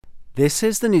This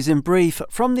is the news in brief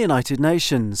from the United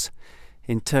Nations.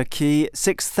 In Turkey,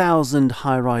 6,000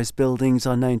 high-rise buildings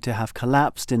are known to have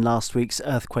collapsed in last week's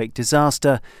earthquake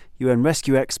disaster, UN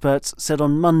rescue experts said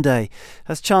on Monday,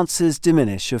 as chances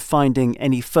diminish of finding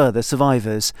any further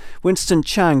survivors. Winston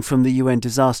Chang from the UN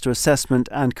Disaster Assessment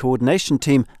and Coordination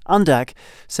Team, UNDAC,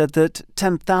 said that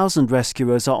 10,000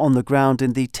 rescuers are on the ground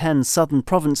in the 10 southern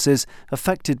provinces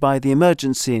affected by the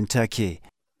emergency in Turkey.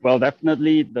 Well,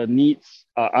 definitely the needs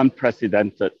are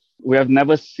unprecedented. We have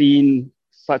never seen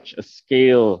such a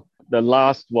scale. The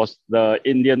last was the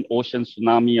Indian Ocean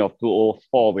tsunami of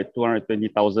 2004 with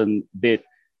 220,000 dead.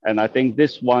 And I think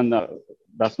this one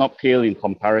does not pale in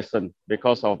comparison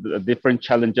because of the different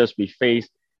challenges we face.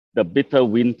 The bitter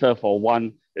winter, for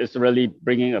one, is really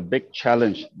bringing a big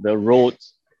challenge. The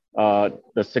roads,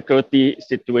 the security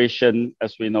situation,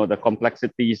 as we know, the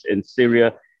complexities in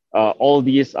Syria, all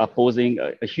these are posing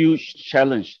a huge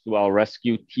challenge to our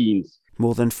rescue teams.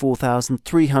 More than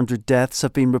 4,300 deaths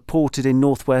have been reported in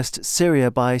northwest Syria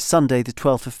by Sunday, the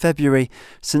 12th of February,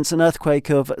 since an earthquake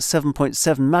of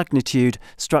 7.7 magnitude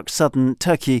struck southern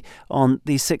Turkey on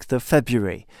the 6th of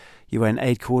February. UN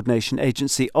Aid Coordination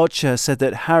Agency OCHA said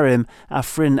that Harim,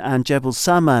 Afrin and Jebel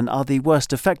Saman are the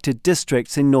worst affected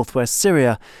districts in northwest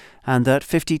Syria, and that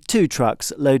 52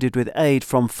 trucks loaded with aid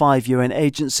from 5 UN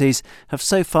agencies have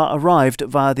so far arrived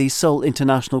via the Seoul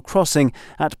International Crossing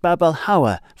at Bab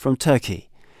al-Hawa from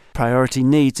Turkey. Priority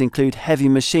needs include heavy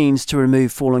machines to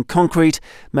remove fallen concrete,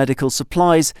 medical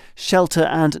supplies, shelter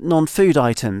and non-food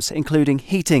items, including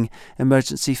heating,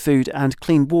 emergency food and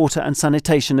clean water and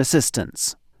sanitation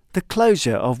assistance. The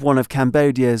closure of one of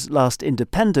Cambodia's last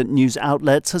independent news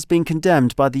outlets has been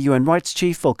condemned by the UN Rights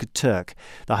Chief Volker Turk.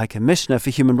 The High Commissioner for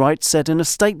Human Rights said in a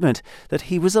statement that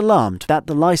he was alarmed that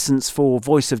the licence for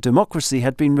Voice of Democracy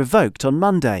had been revoked on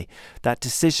Monday. That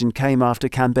decision came after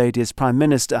Cambodia's Prime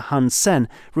Minister Hun Sen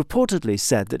reportedly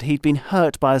said that he'd been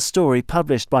hurt by a story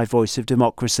published by Voice of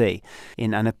Democracy.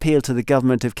 In an appeal to the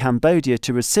government of Cambodia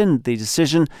to rescind the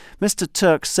decision, Mr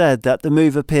Turk said that the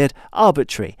move appeared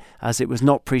arbitrary as it was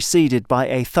not preceded by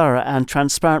a thorough and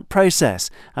transparent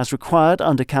process, as required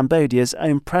under Cambodia's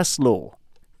own press law.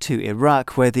 To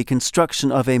Iraq, where the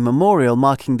construction of a memorial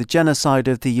marking the genocide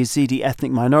of the Yazidi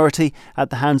ethnic minority at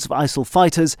the hands of ISIL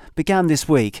fighters began this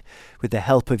week. With the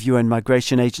help of UN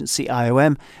Migration Agency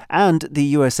IOM and the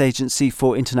US Agency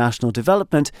for International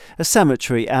Development, a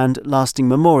cemetery and lasting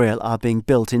memorial are being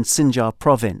built in Sinjar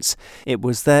province. It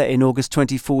was there in August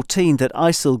 2014 that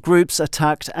ISIL groups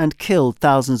attacked and killed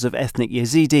thousands of ethnic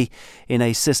Yazidi in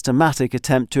a systematic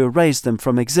attempt to erase them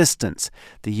from existence,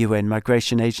 the UN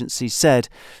Migration Agency said.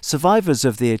 Survivors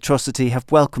of the atrocity have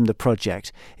welcomed the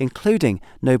project, including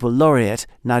Nobel laureate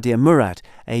Nadia Murad,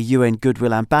 a UN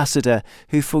Goodwill ambassador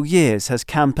who for years has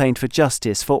campaigned for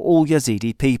justice for all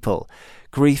Yazidi people.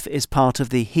 Grief is part of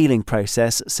the healing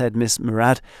process, said Ms.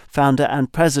 Murad, founder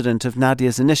and president of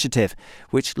Nadia's initiative,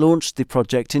 which launched the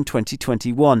project in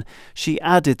 2021. She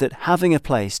added that having a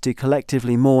place to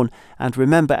collectively mourn and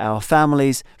remember our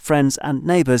families, friends and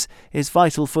neighbours is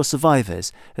vital for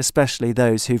survivors, especially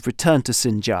those who've returned to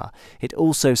Sinjar. It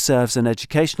also serves an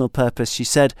educational purpose, she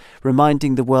said,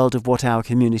 reminding the world of what our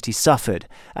community suffered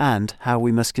and how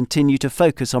we must continue to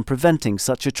focus on preventing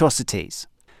such atrocities.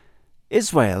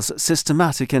 Israel's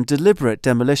systematic and deliberate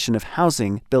demolition of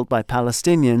housing built by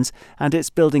Palestinians and its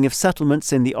building of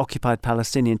settlements in the occupied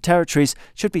Palestinian territories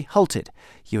should be halted,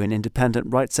 UN independent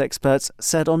rights experts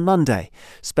said on Monday.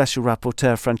 Special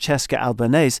Rapporteur Francesca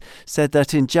Albanese said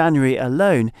that in January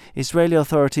alone, Israeli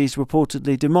authorities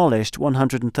reportedly demolished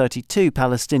 132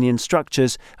 Palestinian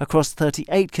structures across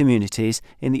 38 communities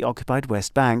in the occupied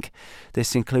West Bank.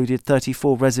 This included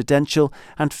 34 residential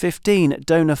and 15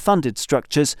 donor-funded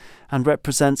structures, and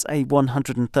represents a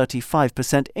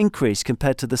 135% increase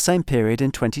compared to the same period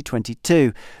in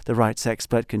 2022, the rights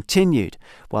expert continued,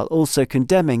 while also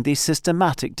condemning the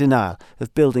systematic denial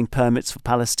of building permits for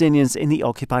Palestinians in the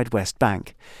occupied West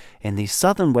Bank. In the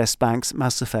southern West Bank's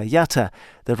Masafer Yatta,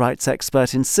 the rights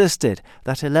expert insisted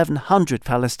that 1,100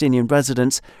 Palestinian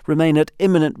residents remain at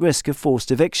imminent risk of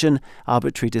forced eviction,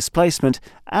 arbitrary displacement,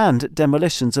 and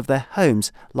demolitions of their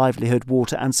homes, livelihood,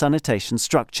 water and sanitation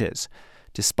structures.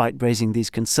 Despite raising these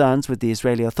concerns with the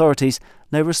Israeli authorities,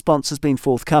 no response has been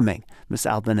forthcoming, Ms.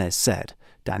 Albanese said.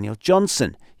 Daniel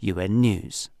Johnson, UN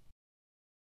News.